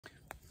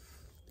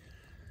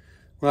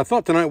Well, I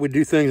thought tonight we'd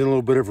do things in a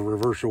little bit of a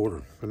reverse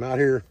order. I'm out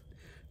here,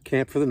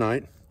 camped for the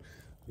night.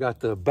 Got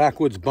the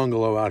backwoods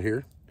bungalow out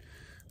here.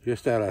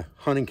 Just at a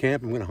hunting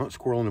camp. I'm going to hunt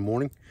squirrel in the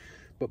morning.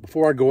 But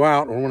before I go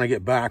out, or when I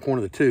get back, one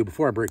of the two,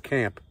 before I break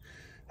camp,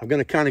 I'm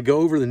going to kind of go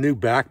over the new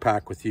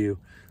backpack with you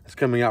that's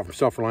coming out from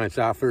Self-Reliance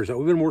Outfitters that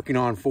we've been working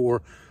on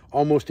for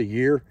almost a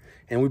year.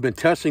 And we've been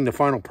testing the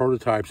final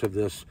prototypes of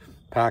this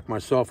pack,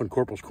 myself and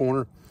Corporal's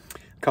Corner.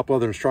 A couple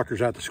other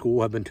instructors at the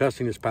school have been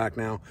testing this pack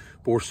now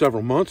for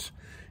several months.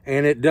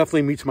 And it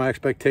definitely meets my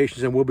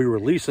expectations, and we'll be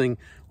releasing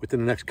within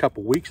the next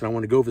couple weeks. And I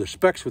want to go over the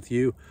specs with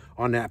you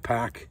on that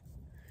pack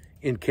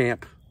in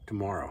camp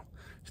tomorrow.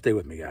 Stay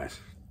with me, guys.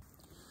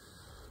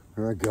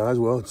 All right, guys.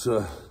 Well, it's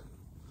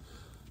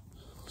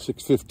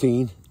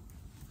 6:15.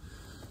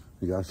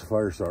 We got the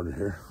fire started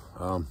here.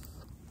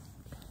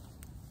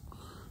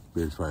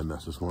 Beard's probably a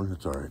mess this morning.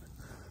 It's all right.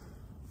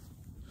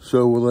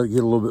 So we'll let it get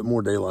a little bit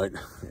more daylight,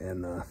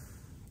 and I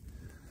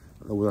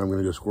don't know whether I'm going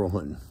to go squirrel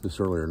hunting this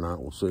early or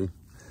not. We'll see.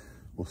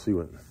 We'll see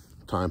what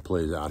time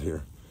plays out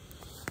here.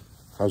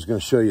 I was going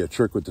to show you a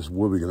trick with this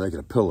Wooby to make it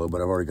a pillow, but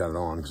I've already got it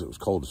on because it was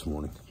cold this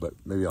morning. But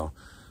maybe I'll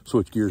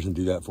switch gears and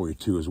do that for you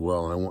too as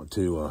well. And I want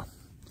to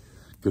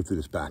go through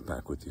this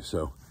backpack with you.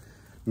 So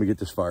let me get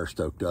this fire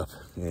stoked up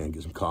and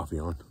get some coffee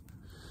on,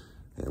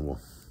 and we'll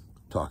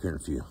talk here in a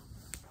few.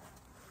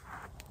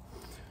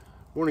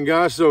 Morning,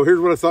 guys. So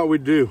here's what I thought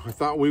we'd do. I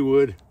thought we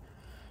would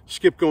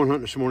skip going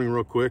hunting this morning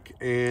real quick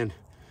and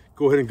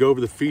go ahead and go over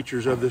the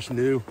features of this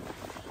new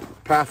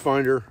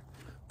Pathfinder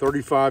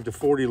 35 to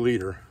 40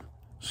 liter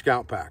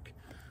scout pack.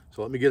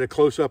 So let me get a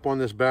close up on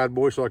this bad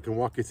boy so I can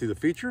walk you through the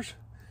features,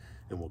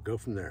 and we'll go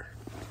from there.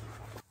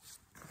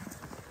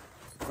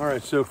 All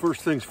right, so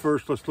first things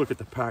first, let's look at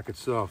the pack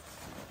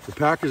itself. The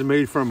pack is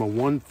made from a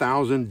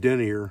 1000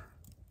 denier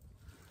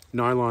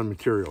nylon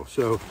material.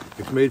 So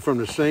it's made from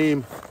the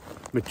same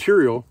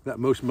material that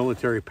most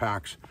military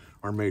packs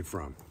are made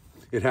from.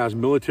 It has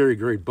military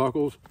grade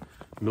buckles,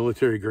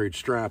 military grade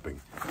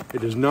strapping.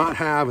 It does not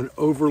have an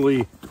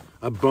overly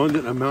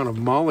abundant amount of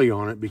MOLLE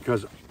on it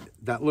because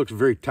that looks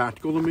very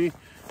tactical to me,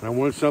 and I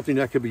wanted something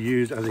that could be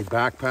used as a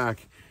backpack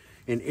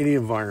in any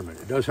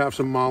environment. It does have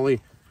some MOLLE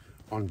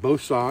on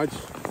both sides,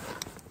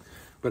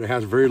 but it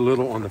has very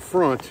little on the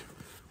front,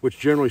 which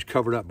generally is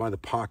covered up by the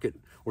pocket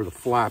or the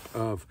flap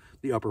of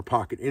the upper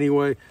pocket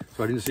anyway,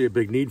 so I didn't see a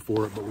big need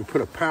for it. But we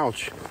put a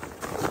pouch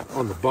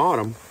on the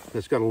bottom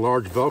that's got a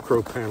large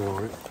Velcro panel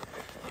on it.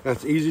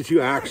 That's easy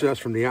to access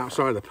from the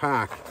outside of the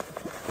pack,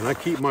 and I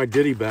keep my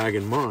ditty bag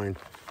in mind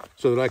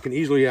so that I can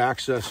easily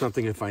access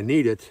something if I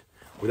need it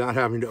without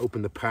having to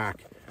open the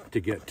pack to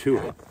get to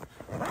it.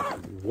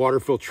 Water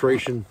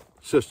filtration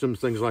systems,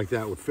 things like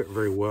that would fit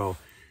very well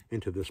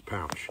into this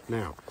pouch.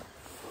 Now,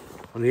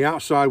 on the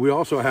outside, we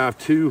also have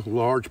two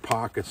large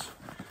pockets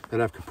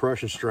that have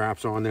compression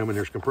straps on them, and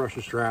there's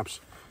compression straps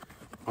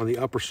on the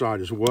upper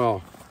side as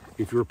well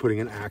if you were putting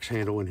an axe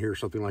handle in here or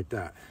something like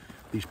that.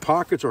 These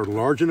pockets are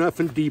large enough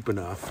and deep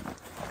enough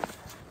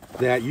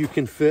that you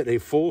can fit a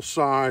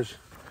full-size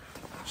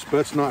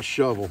Spetsnaz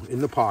shovel in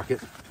the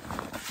pocket,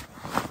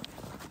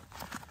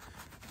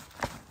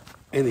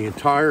 and the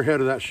entire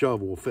head of that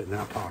shovel will fit in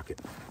that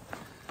pocket.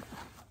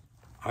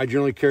 I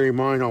generally carry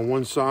mine on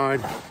one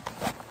side,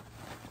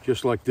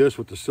 just like this,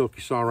 with the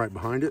silky saw right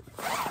behind it,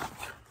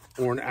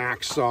 or an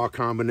axe saw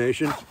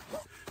combination,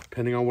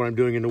 depending on what I'm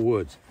doing in the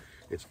woods.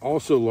 It's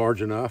also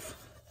large enough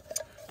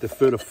to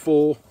fit a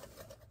full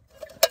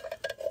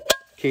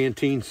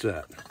canteen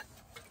set.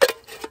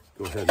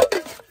 Go ahead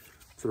and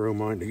throw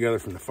mine together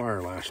from the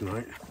fire last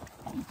night.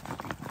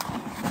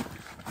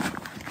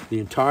 The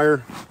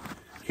entire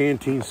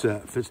canteen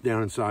set fits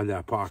down inside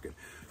that pocket.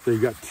 So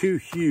you've got two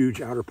huge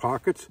outer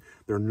pockets.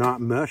 They're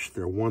not mesh,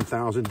 they're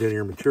 1000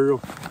 denier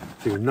material,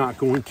 so you're not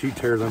going to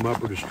tear them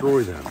up or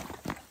destroy them.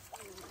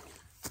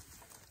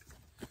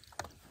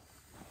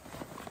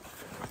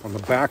 On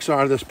the back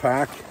side of this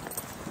pack,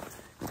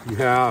 you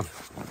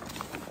have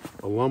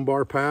a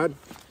lumbar pad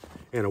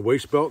and a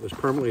waist belt that's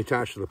permanently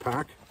attached to the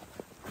pack.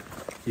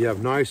 You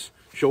have nice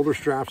shoulder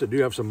straps that do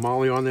have some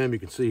MOLLE on them. You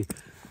can see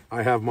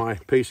I have my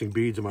pacing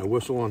beads and my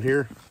whistle on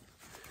here.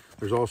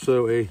 There's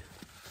also a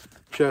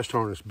chest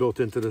harness built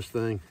into this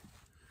thing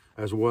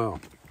as well.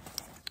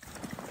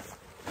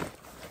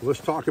 Let's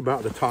talk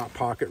about the top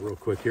pocket real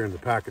quick here in the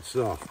pack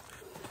itself.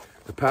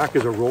 The pack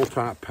is a roll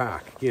top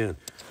pack. Again,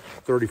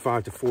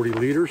 35 to 40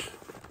 liters.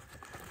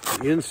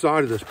 The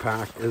inside of this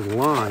pack is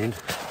lined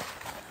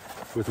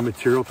with the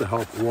material to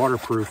help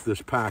waterproof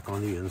this pack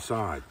on the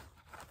inside.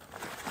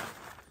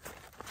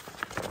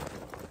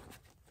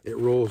 It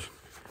rolls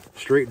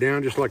straight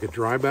down just like a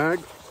dry bag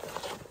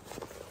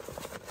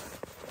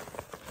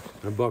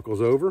and buckles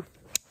over.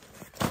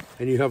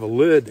 And you have a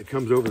lid that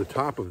comes over the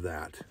top of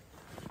that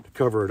to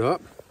cover it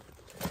up.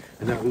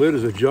 And that lid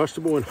is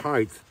adjustable in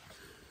height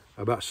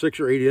about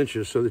 6 or 8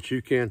 inches so that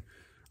you can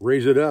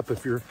raise it up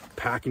if you're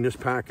packing this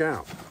pack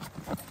out.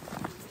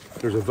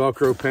 There's a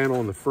Velcro panel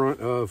on the front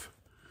of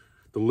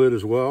the lid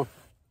as well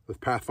with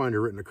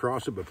Pathfinder written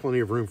across it, but plenty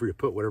of room for you to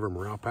put whatever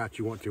morale patch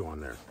you want to on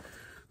there.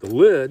 The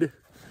lid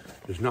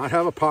does not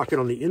have a pocket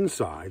on the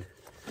inside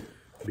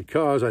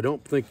because I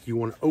don't think you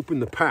want to open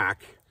the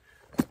pack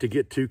to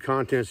get to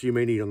contents you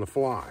may need on the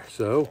fly.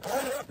 So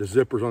the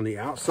zipper's on the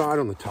outside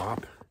on the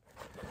top,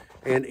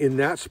 and in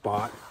that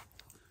spot,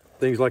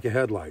 things like a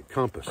headlight,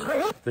 compass,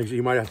 things that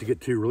you might have to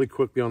get to really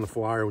quickly on the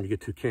fly or when you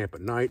get to camp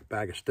at night,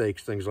 bag of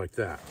steaks, things like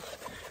that.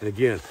 And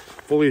again,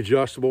 fully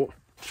adjustable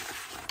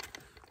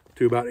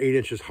to about 8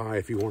 inches high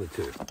if you wanted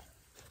to.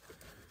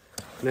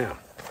 Now,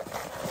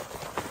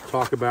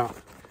 talk about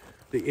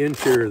the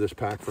interior of this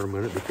pack for a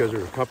minute, because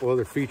there's a couple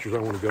other features I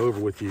want to go over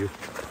with you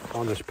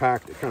on this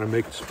pack that kind of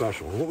make it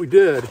special. And what we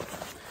did,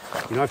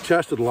 you know, I've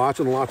tested lots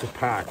and lots of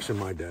packs in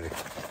my day,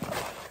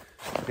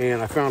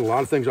 and I found a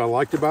lot of things I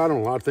liked about them,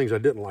 a lot of things I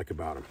didn't like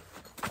about them.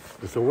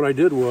 And so what I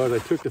did was I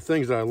took the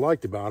things that I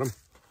liked about them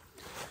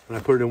and I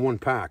put it in one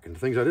pack, and the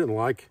things I didn't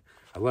like,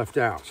 I left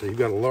out. So you've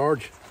got a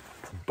large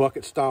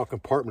bucket style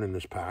compartment in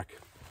this pack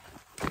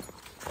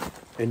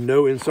and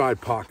no inside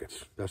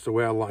pockets. That's the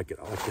way I like it.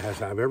 I like to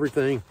have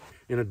everything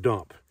in a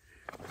dump,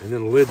 and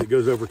then a lid that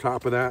goes over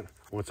top of that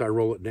once I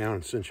roll it down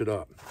and cinch it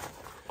up.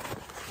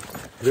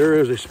 There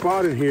is a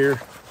spot in here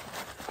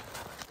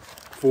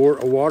for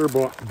a water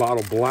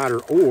bottle bladder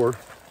or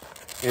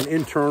an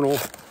internal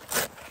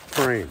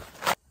frame.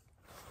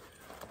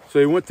 So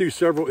we went through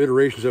several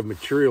iterations of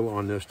material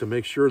on this to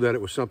make sure that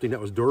it was something that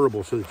was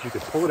durable so that you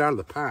could pull it out of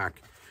the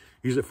pack,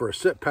 use it for a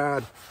sit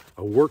pad,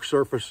 a work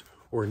surface,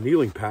 or a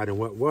kneeling pad in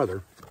wet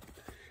weather.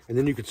 And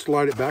then you could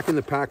slide it back in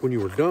the pack when you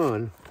were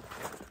done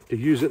to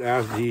use it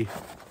as the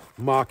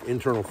mock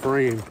internal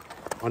frame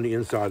on the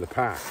inside of the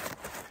pack.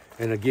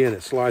 And again,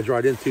 it slides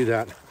right into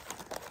that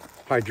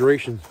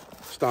hydration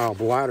style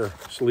bladder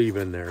sleeve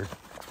in there.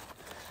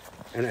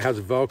 And it has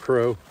a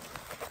Velcro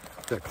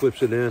that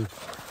clips it in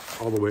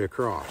all the way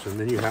across. And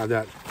then you have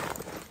that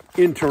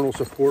internal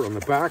support on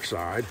the back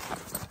side.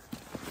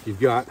 You've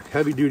got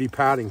heavy duty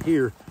padding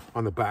here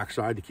on the back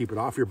side to keep it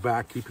off your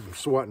back, keep it from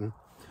sweating,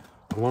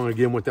 along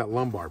again with that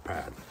lumbar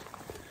pad.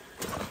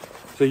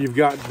 So you've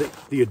got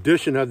the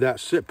addition of that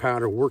sit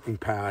pad or working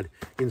pad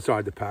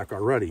inside the pack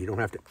already. You don't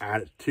have to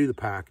add it to the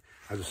pack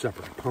as a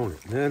separate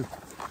component. And then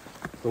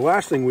the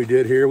last thing we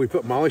did here, we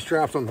put MOLLE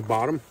straps on the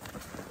bottom.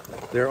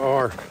 There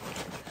are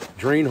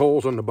drain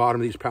holes on the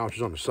bottom of these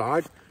pouches on the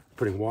side,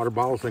 putting water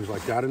bottles, things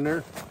like that in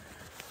there.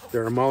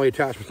 There are MOLLE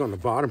attachments on the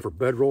bottom for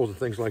bedrolls and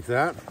things like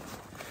that.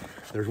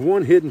 There's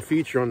one hidden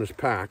feature on this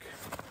pack.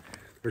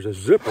 There's a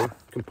zipper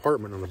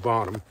compartment on the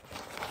bottom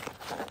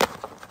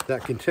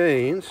that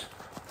contains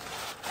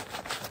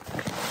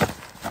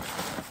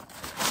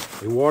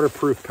a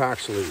waterproof pack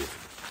sleeve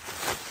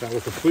that will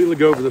completely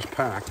go over this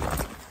pack,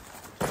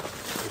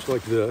 just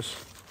like this.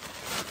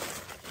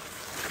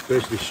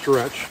 Basically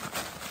stretch.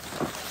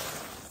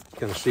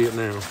 Kind of see it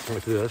now,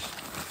 like this.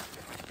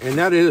 And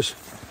that is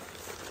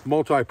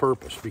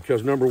multi-purpose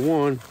because number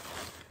one,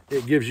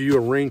 it gives you a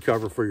rain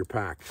cover for your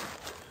pack.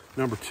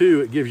 Number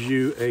two, it gives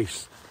you a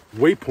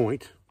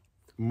waypoint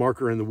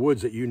marker in the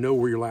woods that you know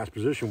where your last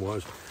position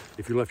was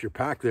if you left your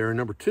pack there. And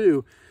number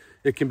two,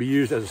 it can be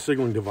used as a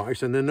signaling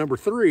device. And then number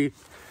three,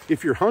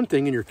 if you're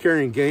hunting and you're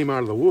carrying game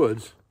out of the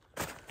woods,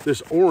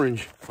 this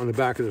orange on the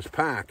back of this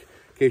pack,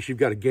 in case you've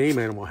got a game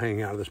animal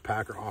hanging out of this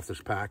pack or off this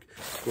pack,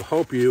 will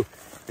help you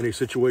in a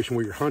situation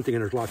where you're hunting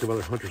and there's lots of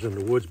other hunters in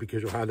the woods,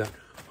 because you'll have that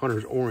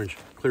hunter's orange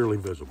clearly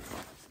visible.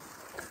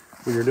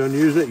 When you're done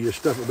using it, you just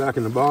stuff it back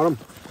in the bottom,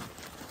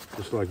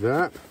 just like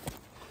that.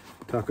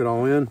 Tuck it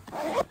all in,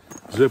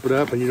 zip it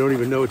up, and you don't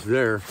even know it's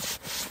there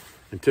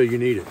until you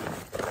need it.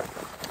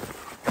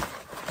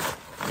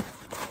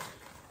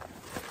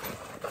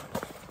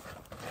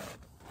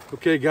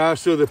 Okay guys,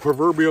 so the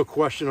proverbial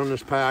question on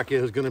this pack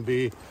is going to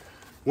be,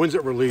 when's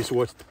it released?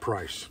 What's the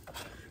price?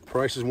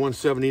 Price is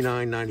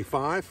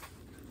 $179.95.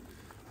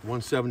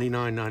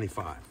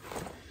 $179.95.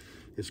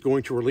 It's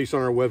going to release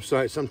on our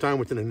website sometime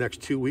within the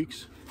next 2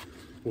 weeks.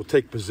 We'll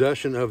take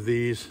possession of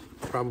these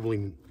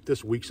probably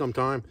this week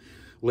sometime,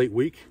 late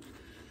week,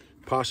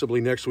 possibly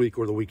next week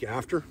or the week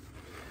after.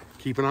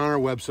 Keep an eye on our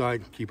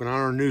website, keep an eye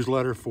on our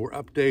newsletter for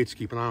updates,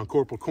 keep an eye on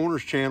Corporal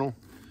Corner's channel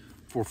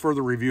for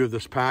further review of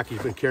this pack.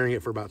 He's been carrying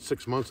it for about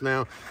 6 months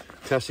now,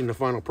 testing the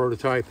final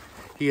prototype.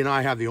 He and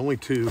I have the only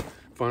two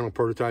final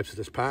prototypes of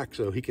this pack,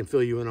 so he can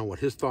fill you in on what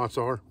his thoughts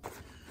are.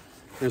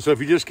 And so if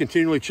you just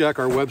continually check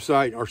our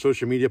website, our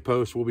social media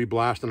posts, we'll be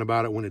blasting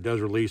about it when it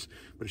does release,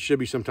 but it should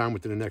be sometime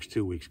within the next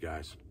 2 weeks,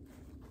 guys.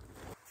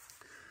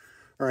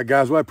 All right,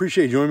 guys, well, I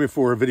appreciate you joining me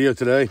for a video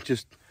today.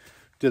 Just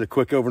did a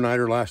quick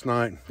overnighter last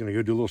night. Gonna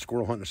go do a little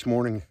squirrel hunt this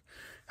morning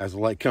as the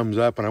light comes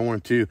up, and I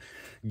wanted to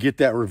get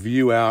that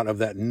review out of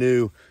that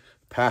new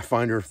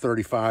Pathfinder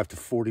 35 to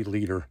 40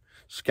 liter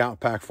scout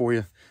pack for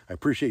you. I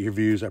appreciate your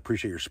views. I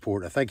appreciate your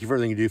support. I thank you for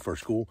everything you do for our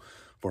school,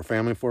 for our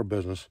family, for our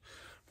business,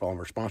 for all of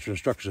our sponsors,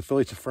 instructors,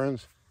 affiliates, and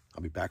friends.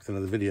 I'll be back with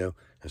another video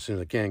as soon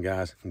as I can,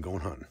 guys. I'm going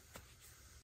hunting.